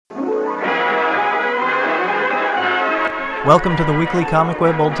Welcome to the weekly Comic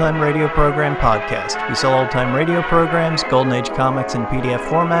Web Old Time Radio Program podcast. We sell old-time radio programs, Golden Age comics in PDF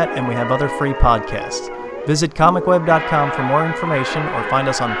format, and we have other free podcasts. Visit comicweb.com for more information or find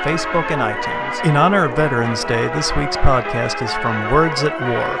us on Facebook and iTunes. In honor of Veterans Day, this week's podcast is from Words at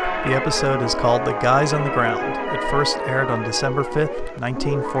War. The episode is called The Guys on the Ground. It first aired on December 5th,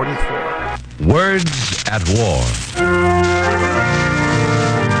 1944. Words at War.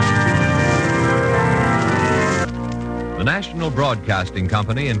 The National Broadcasting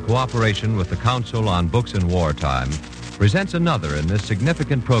Company, in cooperation with the Council on Books in Wartime, presents another in this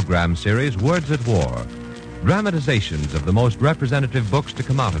significant program series, Words at War, dramatizations of the most representative books to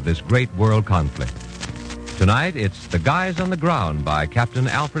come out of this great world conflict. Tonight, it's The Guys on the Ground by Captain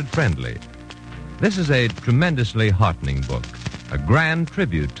Alfred Friendly. This is a tremendously heartening book, a grand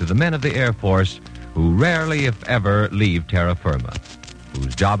tribute to the men of the Air Force who rarely, if ever, leave terra firma,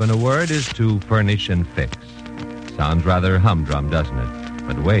 whose job, in a word, is to furnish and fix. Sounds rather humdrum, doesn't it?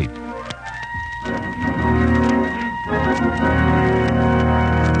 But wait.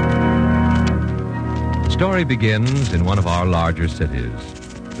 The story begins in one of our larger cities.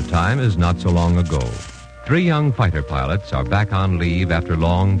 The time is not so long ago. 3 young fighter pilots are back on leave after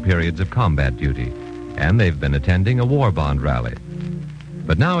long periods of combat duty, and they've been attending a war bond rally.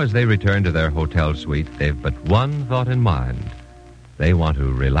 But now as they return to their hotel suite, they've but one thought in mind. They want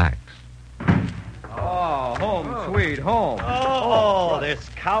to relax. Sweet home. Oh, this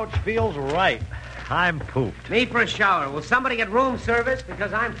couch feels right. I'm pooped. Me for a shower. Will somebody get room service?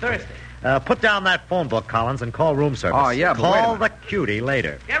 Because I'm thirsty. Put down that phone book, Collins, and call room service. Oh, yeah, but call the cutie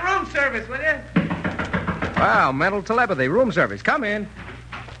later. Get room service, will you? Wow, mental telepathy. Room service. Come in.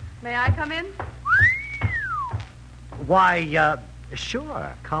 May I come in? Why,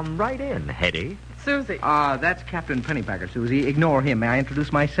 sure. Come right in, Hetty. Susie. That's Captain Pennypacker, Susie. Ignore him. May I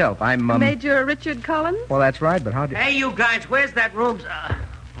introduce myself? I'm, Major Richard Collins? Well, that's right, but how did... Hey, you guys, where's that room?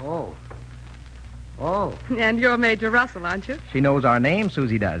 Oh. And you're Major Russell, aren't you? She knows our name,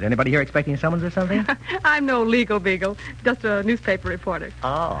 Susie does. Anybody here expecting a summons or something? I'm no legal beagle, just a newspaper reporter.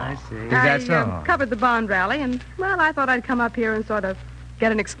 Oh. I see. Is that so? Covered the bond rally, and, well, I thought I'd come up here and sort of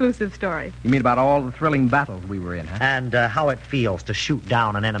get an exclusive story. You mean about all the thrilling battles we were in, huh? And how it feels to shoot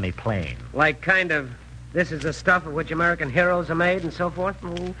down an enemy plane. Like kind of, this is the stuff of which American heroes are made and so forth?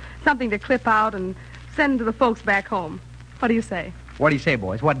 Oh, something to clip out and send to the folks back home. What do you say? What do you say,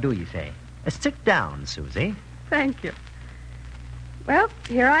 boys? What do you say? Sit down, Susie. Thank you. Well,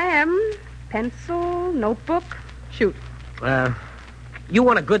 here I am. Pencil, notebook, shoot. You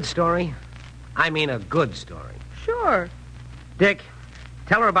want a good story? I mean a good story. Sure. Dick,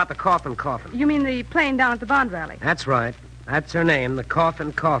 tell her about the Coffin. You mean the plane down at the bond rally? That's right. That's her name, the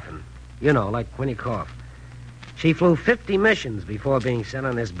Coffin. You know, like when you cough. She flew 50 missions before being sent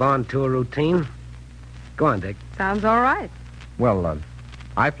on this bond tour routine. Go on, Dick. Sounds all right. Well,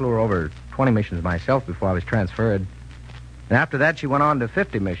 I flew her over 20 missions myself before I was transferred. And after that, she went on to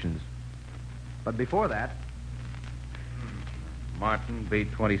 50 missions. But before that... Martin,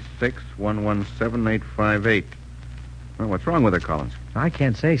 B-26, 117858. Well, what's wrong with her, Collins? I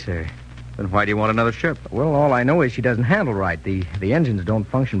can't say, sir. Then why do you want another ship? Well, all I know is she doesn't handle right. The engines don't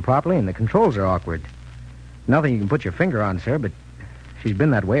function properly, and the controls are awkward. Nothing you can put your finger on, sir, but she's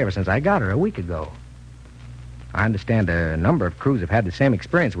been that way ever since I got her a week ago. I understand a number of crews have had the same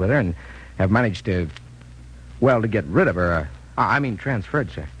experience with her and have managed to get rid of her.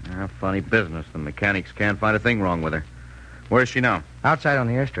 Transferred, sir. Funny business. The mechanics can't find a thing wrong with her. Where's she now? Outside on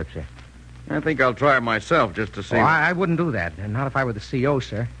the airstrip, sir. I think I'll try her myself just to see. I wouldn't do that. Not if I were the CO,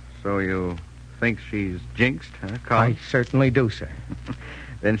 sir. So you think she's jinxed, huh, Collins? I certainly do, sir.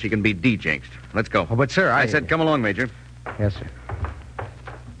 Then she can be de-jinxed. Let's go. Oh, but, sir, I said come along, Major. Yes, sir.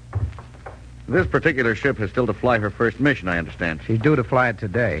 This particular ship has still to fly her first mission, I understand. She's due to fly it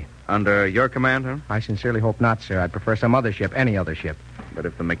today. Under your command, huh? I sincerely hope not, sir. I'd prefer some other ship, any other ship. But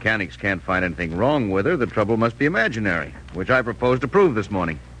if the mechanics can't find anything wrong with her, the trouble must be imaginary, which I propose to prove this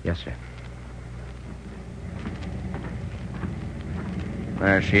morning. Yes, sir.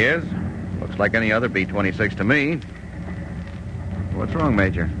 There she is. Looks like any other B-26 to me. What's wrong,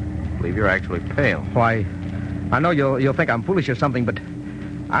 Major? I believe you're actually pale. Why, I know you'll think I'm foolish or something, but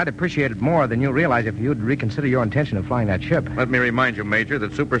I'd appreciate it more than you realize if you'd reconsider your intention of flying that ship. Let me remind you, Major,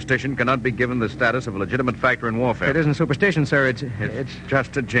 that superstition cannot be given the status of a legitimate factor in warfare. It isn't superstition, sir. It's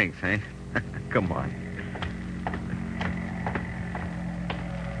just a jinx, eh? Come on.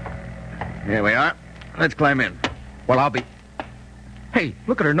 Here we are. Let's climb in. Well, I'll be... Hey,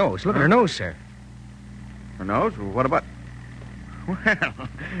 look at her nose. Look at her nose, sir. Her nose? What about... Well,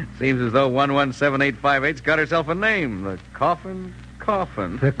 seems as though 117858's got herself a name. The Coffin.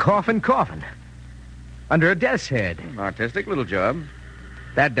 The Coffin. under a death's head. An artistic little job.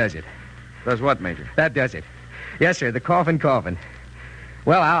 That does it. Does what, Major? That does it. Yes, sir, the coffin.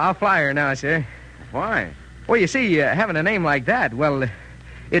 Well, I'll fly her now, sir. Why? Well, you see, having a name like that, well,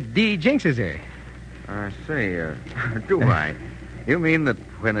 it de-jinxes her. I see. Do I? You mean that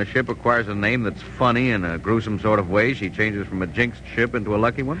when a ship acquires a name that's funny in a gruesome sort of way, she changes from a jinxed ship into a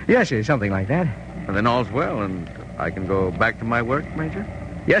lucky one? Yes, sir, something like that. And then all's well, and I can go back to my work, Major?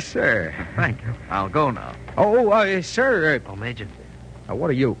 Yes, sir. Thank you. I'll go now. Sir. Oh, Major. What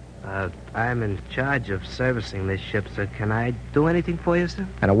are you? I'm in charge of servicing this ship, sir. Can I do anything for you, sir?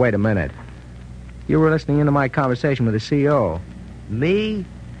 Now, wait a minute. You were listening into my conversation with the CO. Me?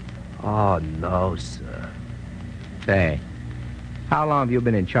 Oh, no, sir. Say, how long have you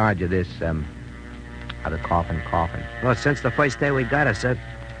been in charge of this, of the coffin? Well, since the first day we got her, sir.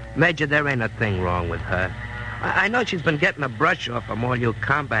 Major, there ain't a thing wrong with her. I know she's been getting a brush off from all you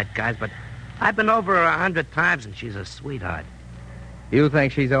combat guys, but I've been over her 100 times, and she's a sweetheart. You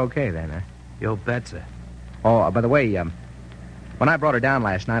think she's okay, then, huh? You bet, sir. Oh, by the way, when I brought her down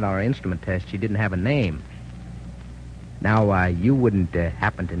last night on our instrument test, she didn't have a name. Now, you wouldn't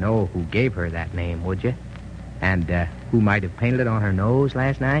happen to know who gave her that name, would you? And who might have painted it on her nose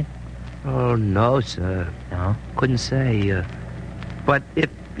last night? Oh, no, sir. No? Couldn't say. But if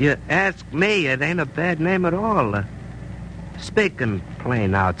you ask me, it ain't a bad name at all. Speaking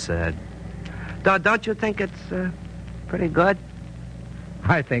plain out, sir. Don't you think it's pretty good?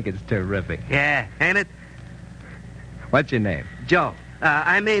 I think it's terrific. Yeah, ain't it? What's your name? Joe.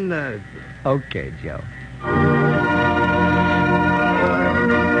 Okay, Joe.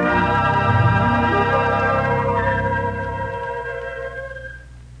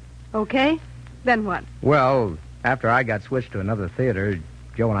 Okay, then what? Well, after I got switched to another theater,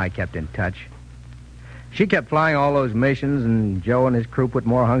 Joe and I kept in touch. She kept flying all those missions, and Joe and his crew put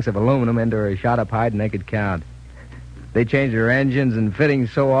more hunks of aluminum into her shot-up hide than they could count. They changed her engines and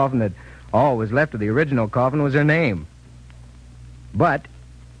fittings so often that all was left of the original coffin was her name. But,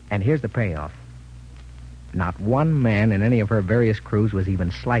 and here's the payoff, not one man in any of her various crews was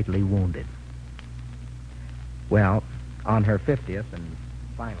even slightly wounded. Well, on her 50th and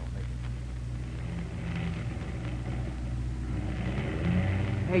final mission.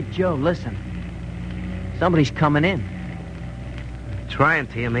 Hey, Joe, listen. Somebody's coming in. Trying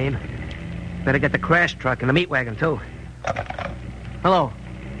to, you mean? Better get the crash truck and the meat wagon, too. Hello.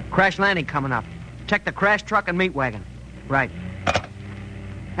 Crash landing coming up. Check the crash truck and meat wagon. Right.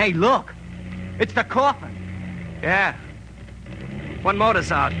 Hey, look. It's the coffin. Yeah. One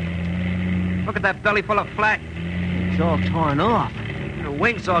motor's out. Look at that belly full of flak. It's all torn off. The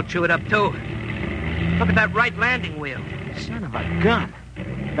wings all chewed up, too. Look at that right landing wheel. Son of a gun.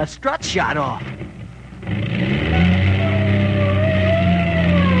 The strut shot off.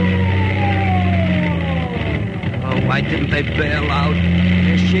 Oh, why didn't they bail out?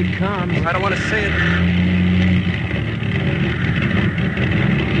 Here she comes. I don't want to see it.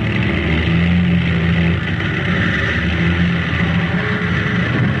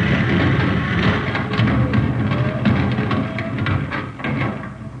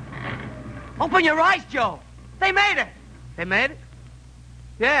 Open your eyes, Joe. They made it. They made it?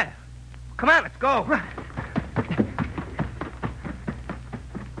 Yeah. Come on, let's go.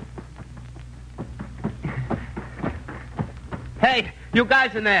 Hey, you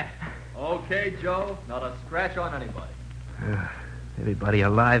guys in there. Okay, Joe. Not a scratch on anybody. Everybody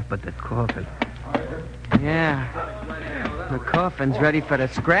alive but the coffin. Yeah. The coffin's ready for the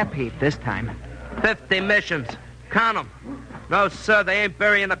scrap heap this time. 50 missions. Count them. No, sir, they ain't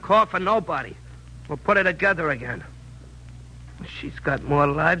burying the coffin, nobody. We'll put it together again. She's got more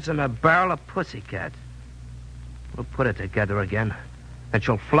lives than a barrel of pussycats. We'll put it together again, and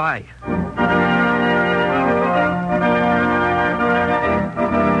she'll fly.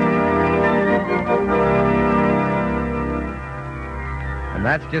 And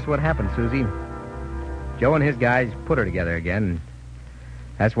that's just what happened, Susie. Joe and his guys put her together again. And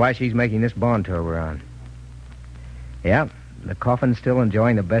that's why she's making this bond tour we're on. Yeah, the coffin's still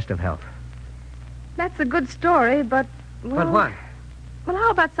enjoying the best of health. That's a good story, but... Well, But what? Well,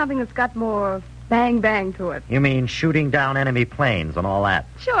 how about something that's got more bang-bang to it? You mean shooting down enemy planes and all that?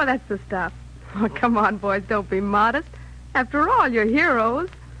 Sure, that's the stuff. Oh, come on, boys, don't be modest. After all, you're heroes.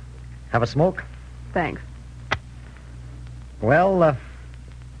 Have a smoke? Thanks. Well,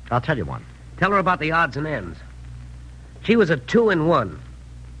 I'll tell you one. Tell her about the odds and ends. She was a 2-in-1.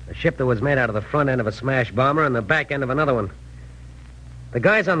 A ship that was made out of the front end of a smash bomber and the back end of another one. The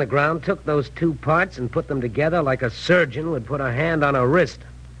guys on the ground took those two parts and put them together like a surgeon would put a hand on a wrist.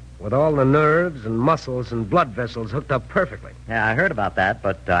 with all the nerves and muscles and blood vessels hooked up perfectly. Yeah, I heard about that,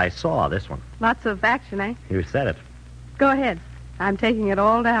 but I saw this one. Lots of action, eh? You said it. Go ahead. I'm taking it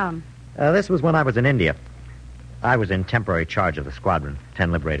all down. This was when I was in India. I was in temporary charge of the squadron,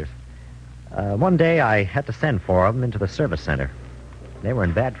 10 Liberators. One day I had to send 4 of them into the service center. They were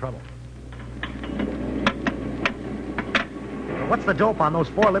in bad trouble. What's the dope on those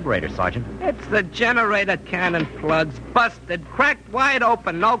 4 Liberators, Sergeant? It's the generator cannon plugs. Busted, cracked wide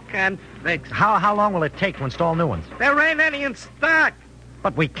open, no can fix. How long will it take to install new ones? There ain't any in stock.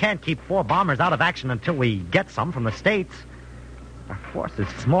 But we can't keep 4 bombers out of action until we get some from the States. Our force is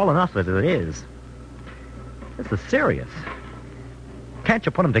small enough as it is. This is serious. Can't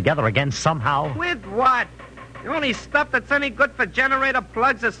you put them together again somehow? With what? The only stuff that's any good for generator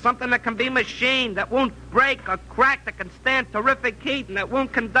plugs is something that can be machined, that won't break or crack, that can stand terrific heat, and that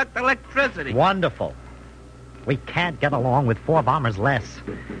won't conduct electricity. Wonderful. We can't get along with 4 bombers less.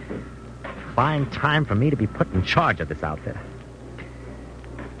 Fine time for me to be put in charge of this outfit.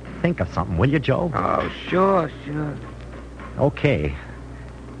 Think of something, will you, Joe? Oh, sure. Okay.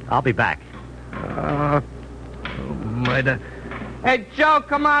 I'll be back. Oh, murder. Hey, Joe,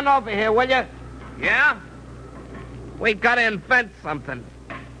 come on over here, will you? Yeah? We gotta invent something.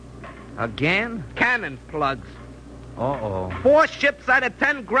 Again? Cannon plugs. Uh-oh. 4 ships out of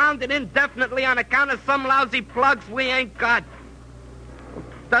 10 grounded indefinitely on account of some lousy plugs we ain't got.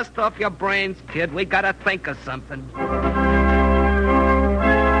 Dust off your brains, kid. We gotta think of something.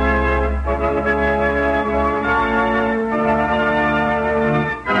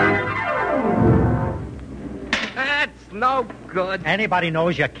 That's no good. Anybody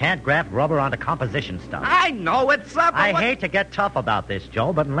knows you can't graft rubber onto composition stuff. I know it's up. I hate to get tough about this,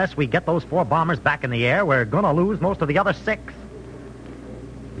 Joe, but unless we get those 4 bombers back in the air, we're going to lose most of the other 6.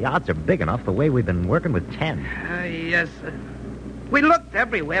 The odds are big enough the way we've been working with 10. Yes, sir. We looked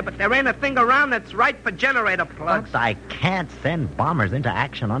everywhere, but there ain't a thing around that's right for generator plugs. But I can't send bombers into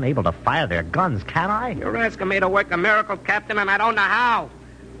action unable to fire their guns, can I? You're asking me to work a miracle, Captain, and I don't know how.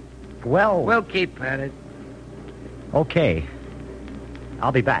 Well... We'll keep at it. Okay.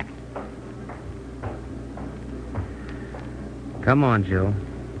 I'll be back. Come on, Joe.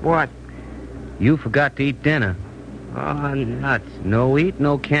 What? You forgot to eat dinner. Oh, nuts. No eat,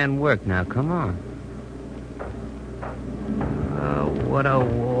 no can work. Now, come on. Oh, what a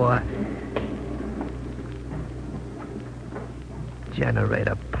war.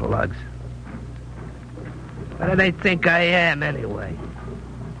 Generator plugs. What do they think I am, anyway?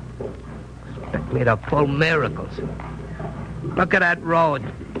 Expect me to pull miracles. Look at that road.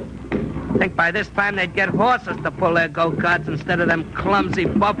 Think by this time they'd get horses to pull their go-karts instead of them clumsy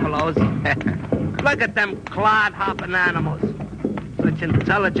buffaloes. Look at them clod-hopping animals. Such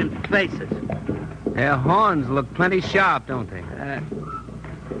intelligent faces. Their horns look plenty sharp, don't they?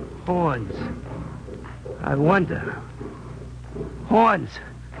 Horns. I wonder. Horns.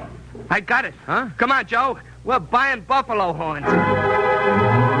 I got it. Huh? Come on, Joe. We're buying buffalo horns.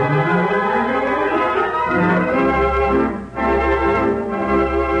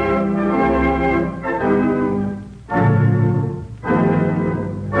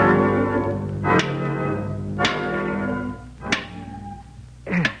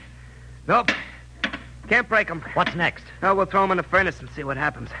 Nope. Can't break them. What's next? Oh, we'll throw them in the furnace and see what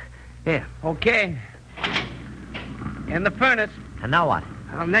happens. Here. Okay. In the furnace. And now what?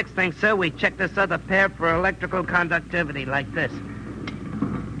 Well, next thing, sir, we check this other pair for electrical conductivity, like this.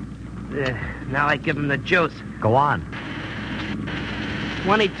 Now I give them the juice. Go on.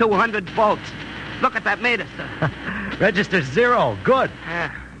 2,200 volts. Look at that meter, sir. Register 0. Good.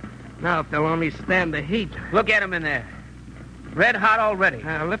 Now, if they'll only stand the heat. Look at them in there. Red hot already.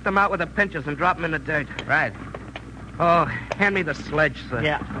 Lift them out with the pinchers and drop them in the dirt. Right. Oh, hand me the sledge, sir.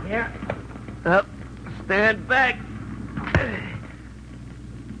 Yeah. Here. Up. Stand back.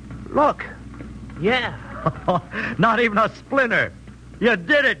 Look. Yeah. Not even a splinter. You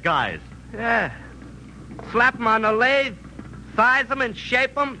did it, guys. Yeah. Slap them on the lathe, size them and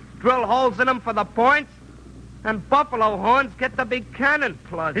shape them, drill holes in them for the points, and buffalo horns get the big cannon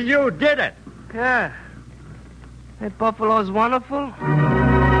plugs. You did it. Yeah. That buffalo's wonderful.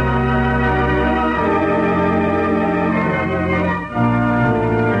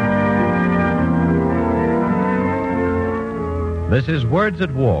 This is Words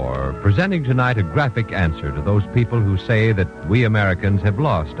at War, presenting tonight a graphic answer to those people who say that we Americans have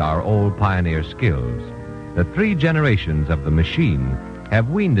lost our old pioneer skills, that 3 generations of the machine have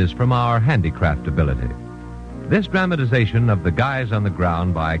weaned us from our handicraft ability. This dramatization of The Guys on the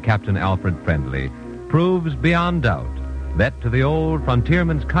Ground by Captain Alfred Friendly proves beyond doubt that to the old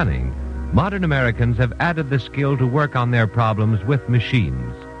frontierman's cunning, modern Americans have added the skill to work on their problems with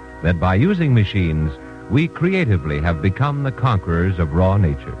machines. that by using machines, we creatively have become the conquerors of raw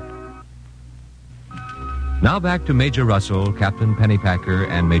nature. Now back to Major Russell, Captain Pennypacker,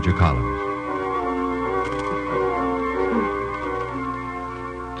 and Major Collins.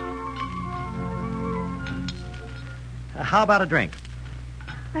 How about a drink?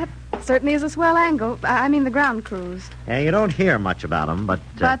 That certainly is a swell angle. I mean the ground crews. Yeah, you don't hear much about them, but...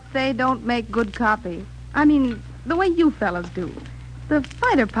 But they don't make good copy. I mean, the way you fellas do. The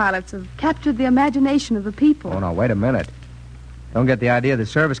fighter pilots have captured the imagination of the people. Oh, no, wait a minute. Don't get the idea the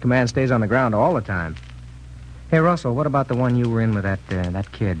service command stays on the ground all the time. Hey, Russell, what about the one you were in with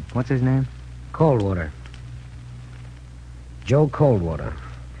that kid? What's his name? Coldwater. Joe Coldwater.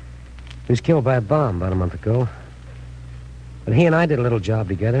 He was killed by a bomb about a month ago. But he and I did a little job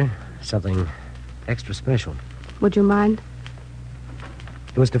together. Something extra special. Would you mind?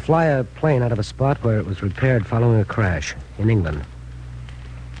 It was to fly a plane out of a spot where it was repaired following a crash in England.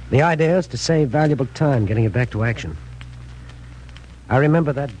 The idea is to save valuable time getting it back to action. I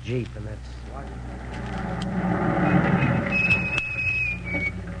remember that Jeep and that...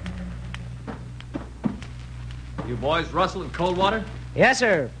 You boys, Russell and Coldwater? Yes,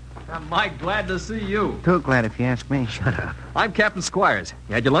 sir. I'm mighty glad to see you. Too glad if you ask me. Shut up. I'm Captain Squires.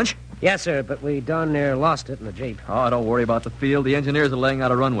 You had your lunch? Yes, sir, but we darn near lost it in the Jeep. Oh, don't worry about the field. The engineers are laying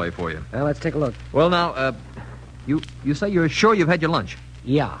out a runway for you. Well, let's take a look. Well, now, you say you're sure you've had your lunch?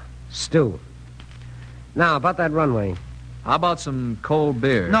 Yeah, stew. Now, about that runway. How about some cold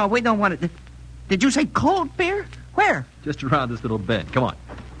beer? No, we don't want it. Did you say cold beer? Where? Just around this little bend. Come on.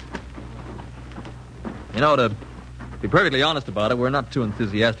 You know, to be perfectly honest about it, we're not too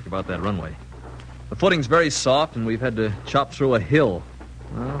enthusiastic about that runway. The footing's very soft, and we've had to chop through a hill.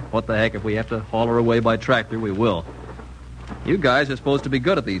 Well, what the heck, if we have to haul her away by tractor, we will. You guys are supposed to be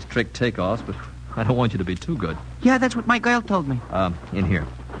good at these trick takeoffs, but I don't want you to be too good. Yeah, that's what my girl told me. In here.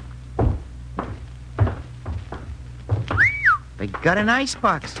 They got an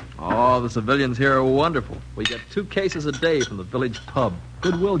icebox. Oh, the civilians here are wonderful. We get 2 cases a day from the village pub.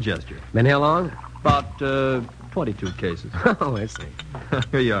 Goodwill gesture. Been here long? About 22 cases. Oh, I see.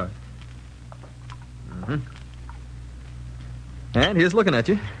 Here you are. Mm-hmm. And here's looking at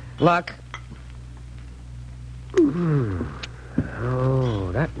you. Luck.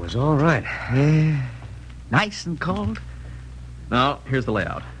 Oh, that was all right. Yeah. Nice and cold. Now, here's the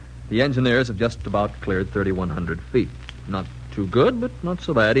layout. The engineers have just about cleared 3,100 feet. Not too good, but not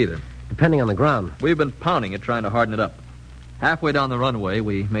so bad either. Depending on the ground. We've been pounding it, trying to harden it up. Halfway down the runway,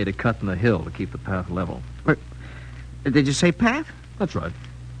 we made a cut in the hill to keep the path level. Did you say path? That's right.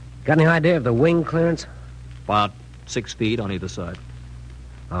 Got any idea of the wing clearance? About 6 feet on either side.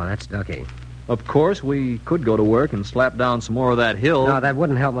 Oh, that's ducky. Of course, we could go to work and slap down some more of that hill. No, that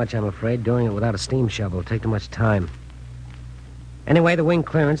wouldn't help much, I'm afraid. Doing it without a steam shovel will take too much time. Anyway, the wing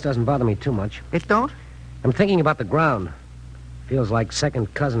clearance doesn't bother me too much. It don't? I'm thinking about the ground. Feels like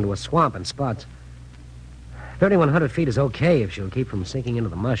second cousin to a swamp in spots. 3,100 feet is okay if she'll keep from sinking into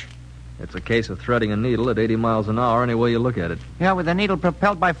the mush. It's a case of threading a needle at 80 miles an hour any way you look at it. Yeah, with a needle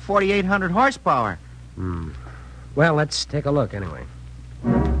propelled by 4,800 horsepower. Well, let's take a look anyway.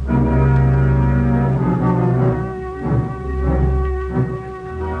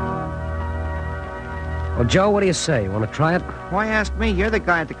 Well, Joe, what do you say? You want to try it? Why ask me? You're the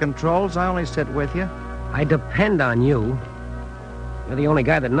guy at the controls. I only sit with you. I depend on you. You're the only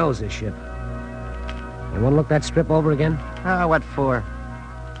guy that knows this ship. You want to look that strip over again? What for?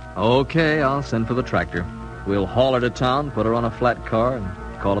 Okay, I'll send for the tractor. We'll haul her to town, put her on a flat car,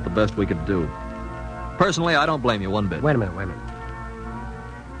 and call it the best we could do. Personally, I don't blame you one bit. Wait a minute.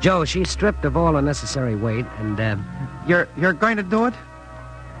 Joe, she's stripped of all unnecessary weight, and, You're going to do it?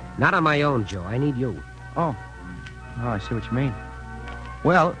 not on my own, Joe. I need you. Oh, I see what you mean.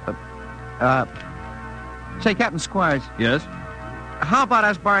 Well, say, Captain Squires, Yes? how about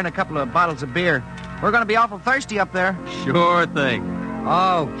us borrowing a couple of bottles of beer? We're going to be awful thirsty up there. Sure thing.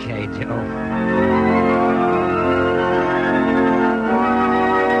 Okay, Joe.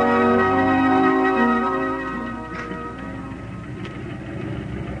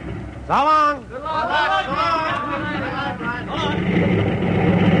 So long.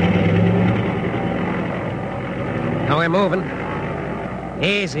 Now we're moving.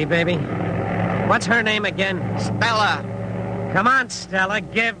 Easy, baby. What's her name again? Stella. Come on, Stella,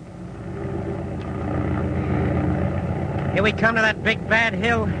 give. Here we come to that big bad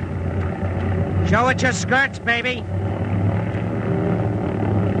hill. Show it your skirts, baby.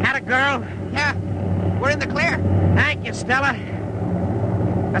 Atta girl. Yeah, we're in the clear. Thank you, Stella.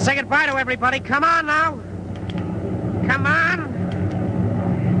 Now say goodbye to everybody. Come on now. Come on.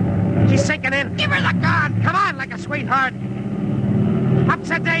 She's sinking in. Give her the gun. Come on, like a sweetheart. Up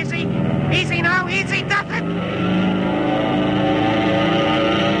Whoops-a-daisy! Easy now, easy, does it?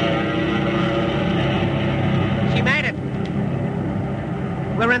 She made it.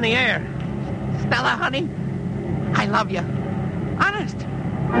 We're in the air. Stella, honey, I love you. Honest.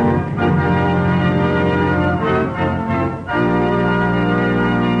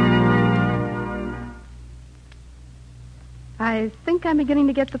 I think I'm beginning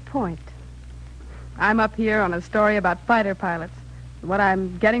to get the point. I'm up here on a story about fighter pilots. What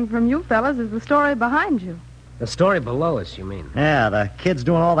I'm getting from you fellas is the story behind you. The story below us, you mean? Yeah, the kids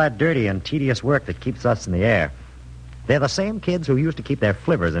doing all that dirty and tedious work that keeps us in the air. They're the same kids who used to keep their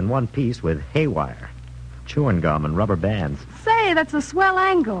flivvers in one piece with haywire, chewing gum, and rubber bands. Say, that's a swell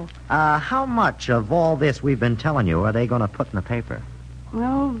angle. How much of all this we've been telling you are they going to put in the paper?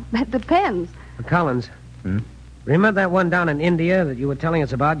 Well, that depends. Collins. Remember that one down in India that you were telling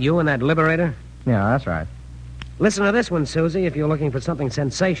us about, you and that Liberator? Yeah, that's right. Listen to this one, Susie, if you're looking for something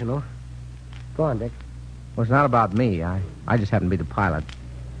sensational. Go on, Dick. Well, it's not about me. I just happen to be the pilot.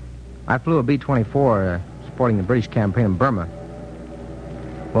 I flew a B-24 supporting the British campaign in Burma.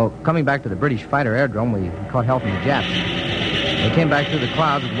 Well, coming back to the British fighter aerodrome, we caught hell from the Japs. They came back through the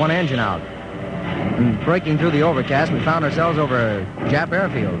clouds with one engine out. And breaking through the overcast, we found ourselves over a Jap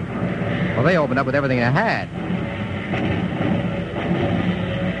airfield. Well, they opened up with everything they had.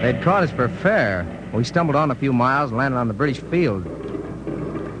 They'd caught us for fair. We stumbled on a few miles and landed on the British field.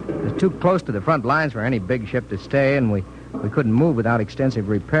 It was too close to the front lines for any big ship to stay, and we couldn't move without extensive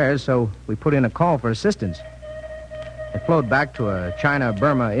repairs, so we put in a call for assistance. It flowed back to a China,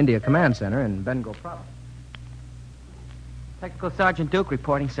 Burma, India command center in Bengal province. Technical Sergeant Duke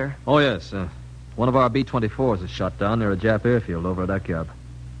reporting, sir. Oh, yes. One of our B-24s is shot down near a Jap airfield over at Akyab.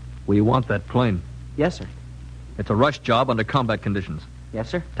 We want that plane. Yes, sir. It's a rush job under combat conditions. Yes,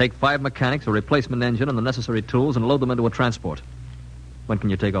 sir. Take 5 mechanics, a replacement engine, and the necessary tools, and load them into a transport. When can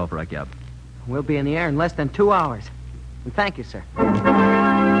you take off for Akyab? We'll be in the air in less than 2 hours. And thank you, sir.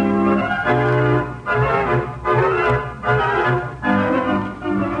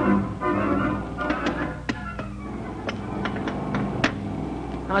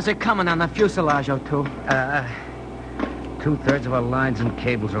 How's it coming on the fuselage, O2? 2/3 of our lines and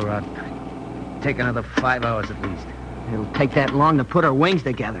cables are out. Take another 5 hours at least. It'll take that long to put our wings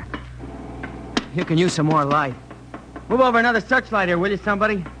together. You can use some more light. Move over another searchlight here, will you,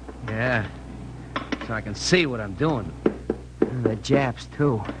 somebody? Yeah, so I can see what I'm doing. And the Japs,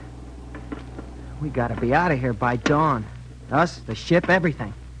 too. We gotta be out of here by dawn. Us, the ship,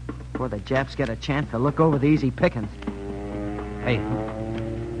 everything. Before the Japs get a chance to look over the easy pickings. Hey,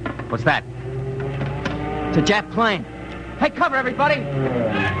 what's that? It's a Jap plane. Take cover, everybody!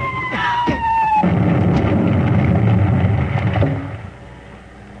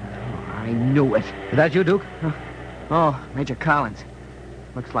 I knew it. Is that you, Duke? Oh, Major Collins.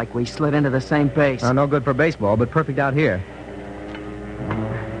 Looks like we slid into the same base. No good for baseball, but perfect out here.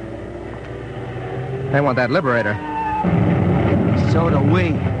 They want that Liberator. So do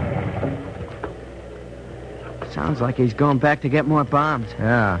we. Sounds like he's going back to get more bombs.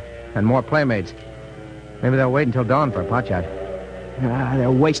 Yeah, and more playmates. Maybe they'll wait until dawn for a potshot.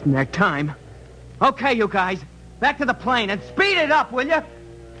 They're wasting their time. Okay, you guys. Back to the plane and speed it up, will you?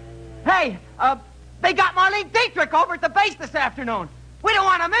 Hey, they got Marlene Dietrich over at the base this afternoon. We don't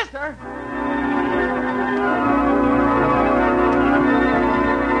want to miss her.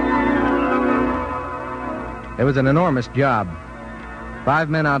 It was an enormous job. 5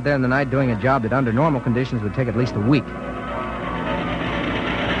 men out there in the night doing a job that under normal conditions would take at least a week.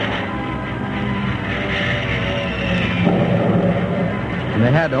 And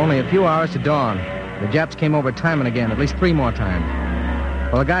they had only a few hours to dawn. The Japs came over time and again, at least 3 more times.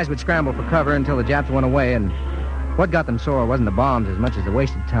 Well, the guys would scramble for cover until the Japs went away, and what got them sore wasn't the bombs as much as the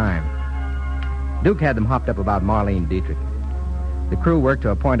wasted time. Duke had them hopped up about Marlene Dietrich. The crew worked to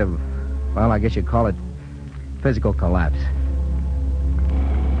a point of, well, I guess you'd call it physical collapse.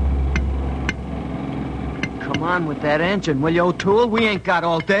 Come on with that engine, will you, O'Toole? We ain't got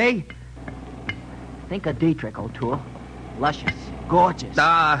all day. Think of Dietrich, O'Toole. Luscious, gorgeous.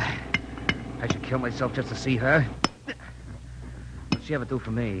 I should kill myself just to see her. What'd she ever do for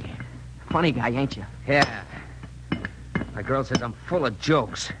me? Funny guy, ain't you? Yeah. My girl says I'm full of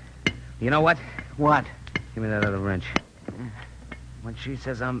jokes. You know what? What? Give me that other wrench. When she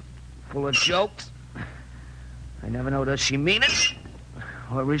says I'm full of jokes, I never know, does she mean it?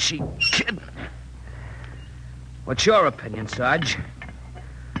 Or is she kidding? What's your opinion, Sarge?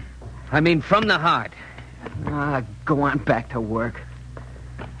 I mean, from the heart. Go on back to work.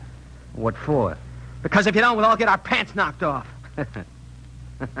 What for? Because if you don't, we'll all get our pants knocked off.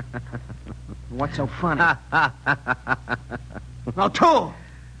 What's so funny? O'Toole!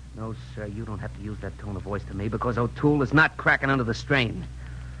 No, sir, you don't have to use that tone of voice to me because O'Toole is not cracking under the strain.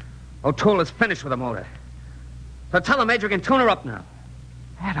 O'Toole is finished with the motor. So tell the Major can tune her up now.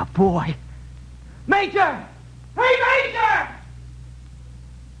 Atta boy. Major! Hey, Major!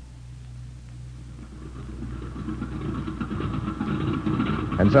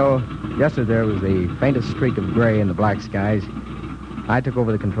 And so, just as there was the faintest streak of gray in the black skies, I took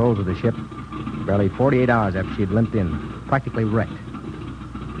over the controls of the ship barely 48 hours after she had limped in, practically wrecked.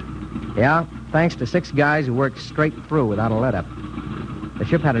 Yeah, thanks to 6 guys who worked straight through without a let-up. The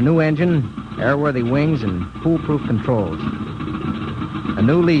ship had a new engine, airworthy wings, and foolproof controls. A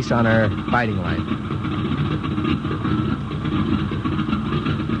new lease on her fighting life.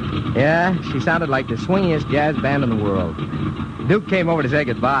 Yeah, she sounded like the swingiest jazz band in the world. Duke came over to say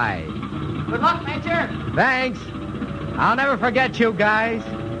goodbye. Good luck, Major. Thanks. I'll never forget you guys.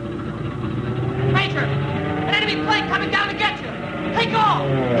 Major, an enemy plane coming down to get you. Take off!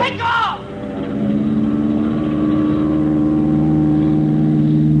 Take off!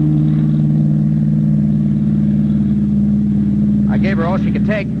 I gave her all she could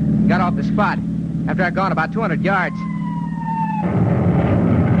take and got off the spot after I'd gone about 200 yards.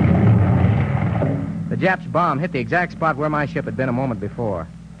 The Japs' bomb hit the exact spot where my ship had been a moment before.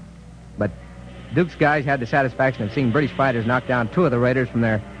 But Duke's guys had the satisfaction of seeing British fighters knock down 2 of the raiders from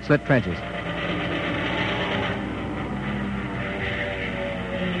their slit trenches.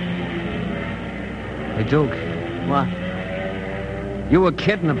 Hey, Duke. What? You were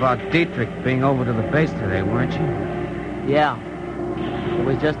kidding about Dietrich being over to the base today, weren't you? Yeah. It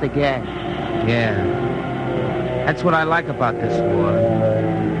was just a gag. Yeah. That's what I like about this war.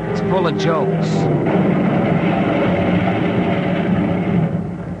 It's full of jokes.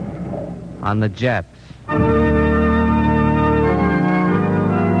 On the Japs.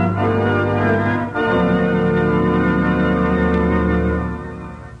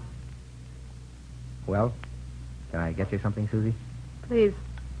 Well, can I get you something, Susie? Please.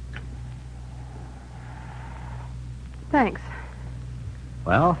 Thanks.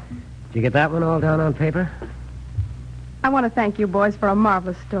 Well, did you get that one all down on paper? I want to thank you boys for a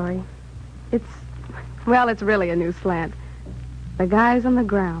marvelous story. It's really a new slant. The guys on the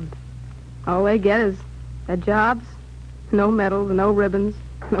ground. All they get is their jobs, no medals, no ribbons,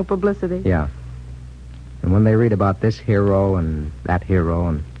 no publicity. Yeah. And when they read about this hero and that hero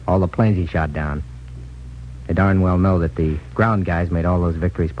and all the planes he shot down, they darn well know that the ground guys made all those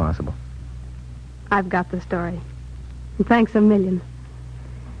victories possible. I've got the story. And thanks a million.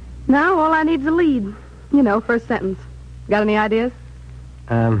 Now all I need's a lead. You know, first sentence. Got any ideas?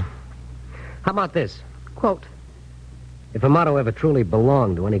 How about this? Quote. If a motto ever truly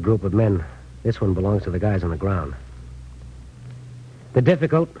belonged to any group of men, this one belongs to the guys on the ground. The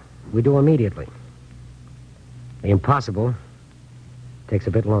difficult, we do immediately. The impossible takes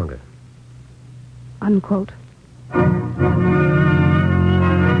a bit longer. Unquote.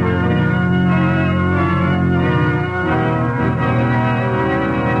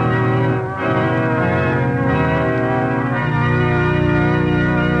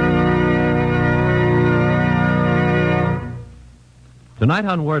 Tonight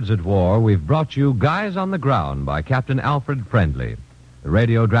on Words at War, we've brought you Guys on the Ground by Captain Alfred Friendly. The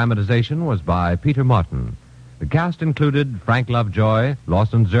radio dramatization was by Peter Martin. The cast included Frank Lovejoy,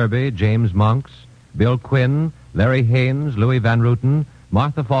 Lawson Zerby, James Monks, Bill Quinn, Larry Haynes, Louis Van Ruten,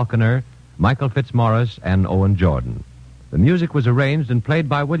 Martha Faulkner, Michael Fitzmaurice, and Owen Jordan. The music was arranged and played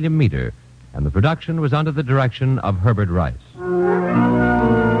by William Meader, and the production was under the direction of Herbert Rice.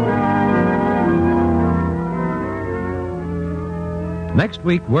 Next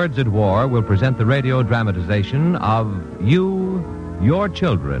week, Words at War will present the radio dramatization of You, Your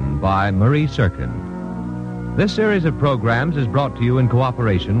Children by Marie Serkin. This series of programs is brought to you in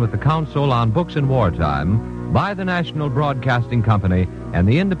cooperation with the Council on Books in Wartime by the National Broadcasting Company and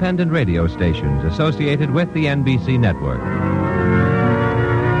the independent radio stations associated with the NBC network.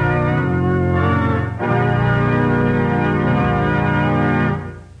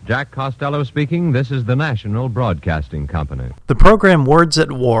 Jack Costello speaking. This is the National Broadcasting Company. The program Words at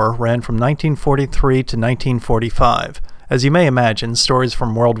War ran from 1943 to 1945. As you may imagine, stories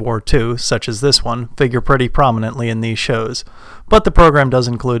from World War II, such as this one, figure pretty prominently in these shows, but the program does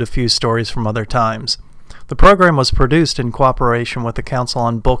include a few stories from other times. The program was produced in cooperation with the Council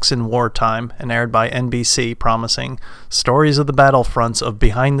on Books in Wartime and aired by NBC, promising stories of the battlefronts, of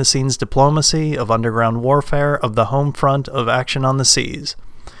behind-the-scenes diplomacy, of underground warfare, of the home front, of action on the seas.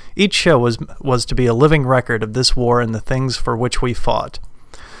 Each show was to be a living record of this war and the things for which we fought.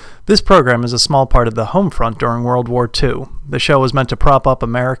 This program is a small part of the home front during World War II. The show was meant to prop up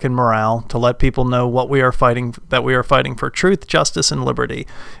American morale, to let people know that we are fighting for truth, justice, and liberty,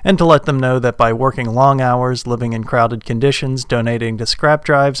 and to let them know that by working long hours, living in crowded conditions, donating to scrap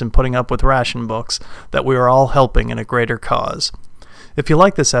drives, and putting up with ration books, that we are all helping in a greater cause. If you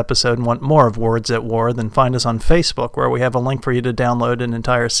like this episode and want more of Words at War, then find us on Facebook, where we have a link for you to download an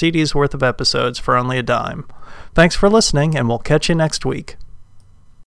entire CD's worth of episodes for only $0.10. Thanks for listening, and we'll catch you next week.